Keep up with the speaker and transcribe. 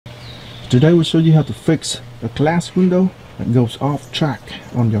Today we'll show you how to fix a glass window that goes off track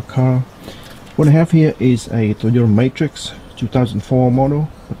on your car. What I have here is a Toyota Matrix 2004 model,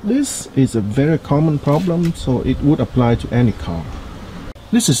 but this is a very common problem, so it would apply to any car.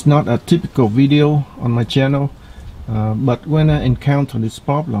 This is not a typical video on my channel, but when I encountered this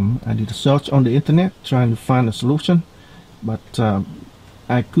problem, I did a search on the internet trying to find a solution, but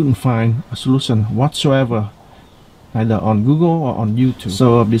I couldn't find a solution whatsoever, either on Google or on YouTube.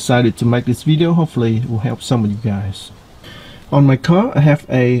 So I've decided to make this video. Hopefully it will help some of you guys. On my car I have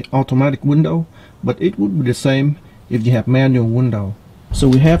a automatic window, but it would be the same if you have manual window. So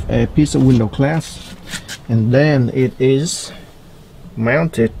we have a piece of window glass, and then it is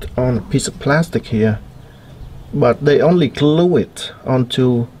mounted on a piece of plastic here, but they only glue it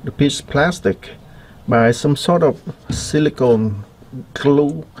onto the piece of plastic by some sort of silicone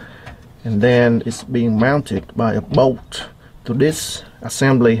glue, and then it's being mounted by a bolt to this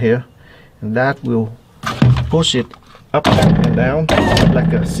assembly here, and that will push it up and down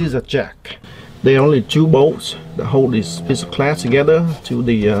like a scissor jack. There are only two bolts that hold this piece of glass together to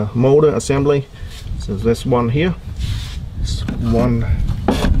the motor assembly. So there's one here, there's one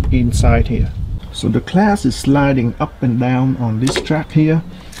inside here. So the glass is sliding up and down on this track here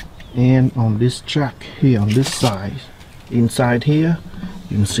and on this track here on this side. Inside here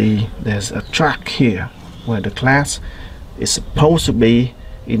you can see there's a track here where the glass is supposed to be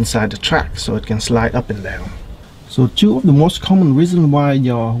inside the track so it can slide up and down. So two of the most common reasons why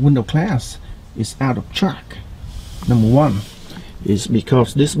your window glass is out of track. Number one is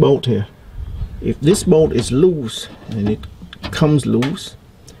because this bolt here. If this bolt is loose and it comes loose,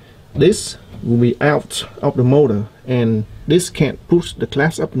 this will be out of the motor and this can't push the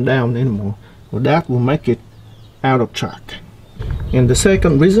glass up and down anymore. So that will make it out of track. And the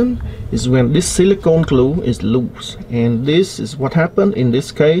second reason is when this silicone glue is loose, and this is what happened in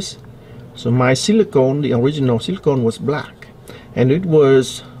this case. So my silicone, the original silicone, was black and it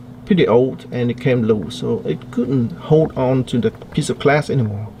was pretty old and it came loose, so it couldn't hold on to the piece of glass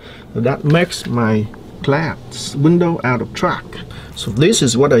anymore. So that makes my glass window out of track. So this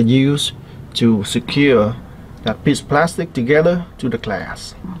is what I use to secure that piece of plastic together to the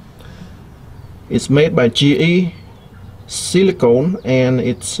glass. It's made by GE silicone and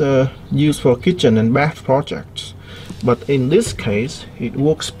it's used for kitchen and bath projects, but in this case it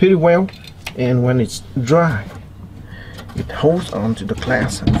works pretty well, and when it's dry it holds on to the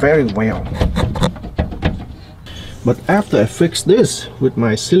glass very well. But after I fix this with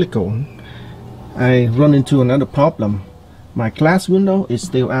my silicone, I run into another problem. My glass window is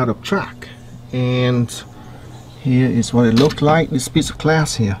still out of track, and here is what it looked like. This piece of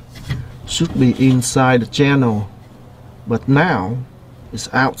glass here should be inside the channel, but now it's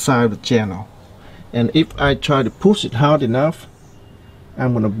outside the channel, and if I try to push it hard enough,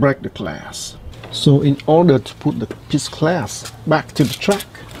 I'm gonna break the glass. So in order to put the piece of glass back to the track,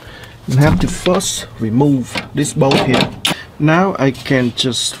 you have to first remove this bolt here. Now I can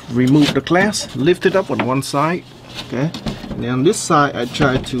just remove the glass, lift it up on one side, okay, and on this side I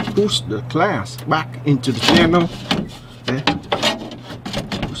try to push the glass back into the channel, okay,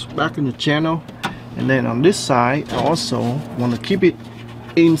 push back in the channel. And then on this side I also want to keep it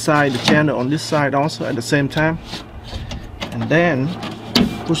inside the channel on this side also at the same time, and then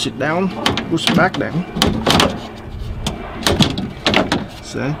push it down, push it back down.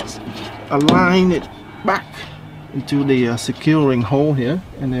 So align it back into the securing hole here,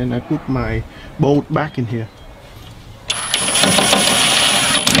 and then I put my bolt back in here.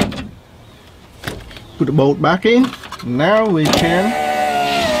 Put the bolt back in. Now we can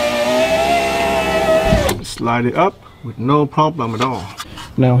slide it up with no problem at all.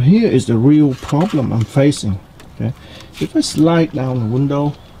 Now here is the real problem I'm facing. Okay, if I slide down the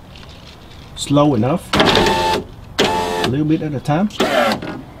window slow enough, a little bit at a time,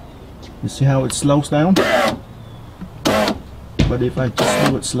 you see how it slows down? But if I just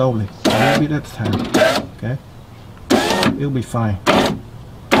do it slowly, a little bit at a time, okay, it'll be fine,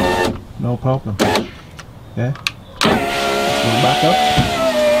 no problem. Okay, let's go back up.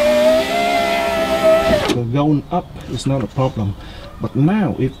 So going up is not a problem, but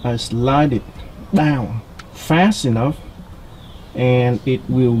now if I slide it down fast enough, and it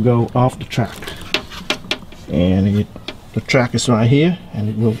will go off the track, and the track is right here, and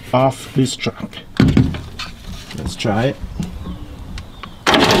it will off this track. Let's try it.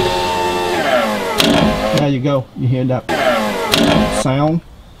 There you go, you hear that sound?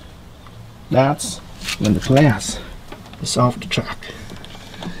 That's when the glass is off the track.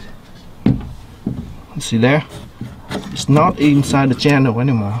 You see there? It's not inside the channel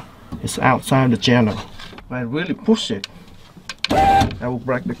anymore, it's outside the channel. If I really push it I will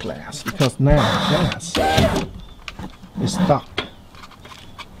break the glass because now the glass is stuck.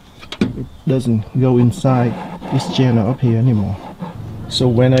 It doesn't go inside this channel up here anymore. So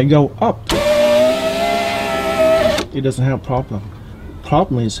when I go up, it doesn't have problem.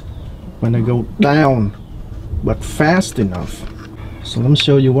 Problem is when I go down, but fast enough. So let me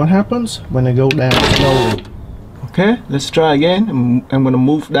show you what happens when I go down slowly. Okay, let's try again. I'm gonna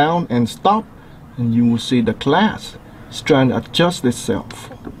move down and stop, and you will see the glass is trying to adjust itself.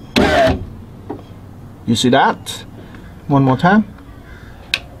 You see that? One more time.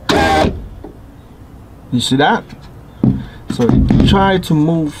 You see that? So try to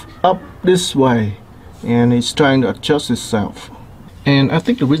move up this way, and it's trying to adjust itself. And I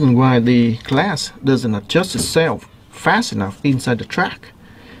think the reason why the glass doesn't adjust itself fast enough inside the track,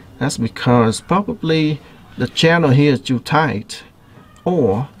 that's because probably the channel here is too tight,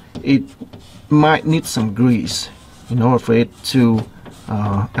 or it might need some grease in order for it to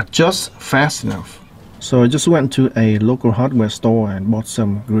adjust fast enough. So I just went to a local hardware store and bought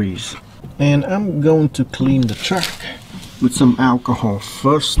some grease, and I'm going to clean the track with some alcohol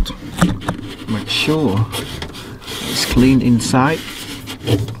first. Make sure it's clean inside.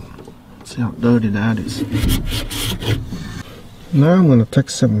 See how dirty that is. Now I'm going to take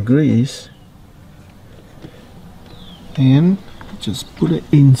some grease and just put it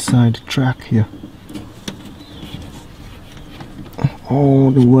inside the track here,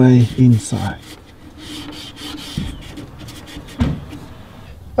 all the way inside.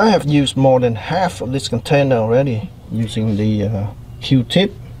 I have used more than half of this container already, using the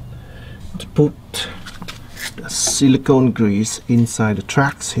Q-tip to put the silicone grease inside the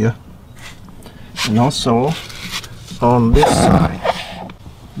tracks here, and also on this side,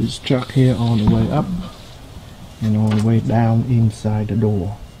 this track here, all the way up and all the way down inside the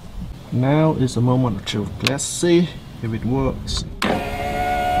door. Now is the moment of truth. Let's see if it works.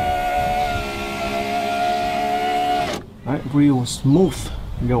 Right, real smooth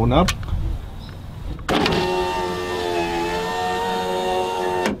going up.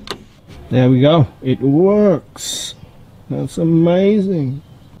 There we go, it works. That's amazing.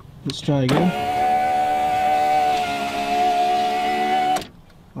 Let's try again.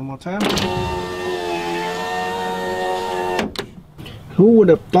 One more time. Who would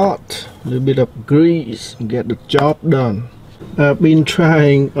have thought a little bit of grease and get the job done? I've been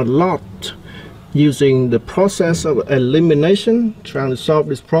trying a lot using the process of elimination, trying to solve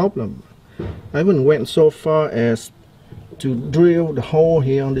this problem. I even went so far as to drill the hole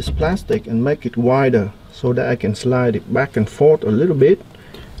here on this plastic and make it wider so that I can slide it back and forth a little bit,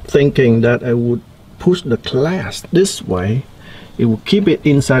 thinking that I would push the glass this way, it will keep it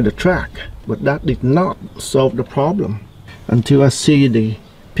inside the track. But that did not solve the problem until I see the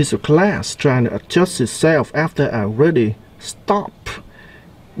piece of glass trying to adjust itself after I already stopped.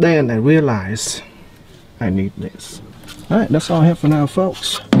 Then I realized I need this. Alright, that's all I have for now,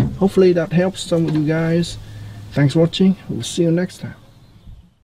 folks. Hopefully that helps some of you guys. Thanks for watching. We'll see you next time.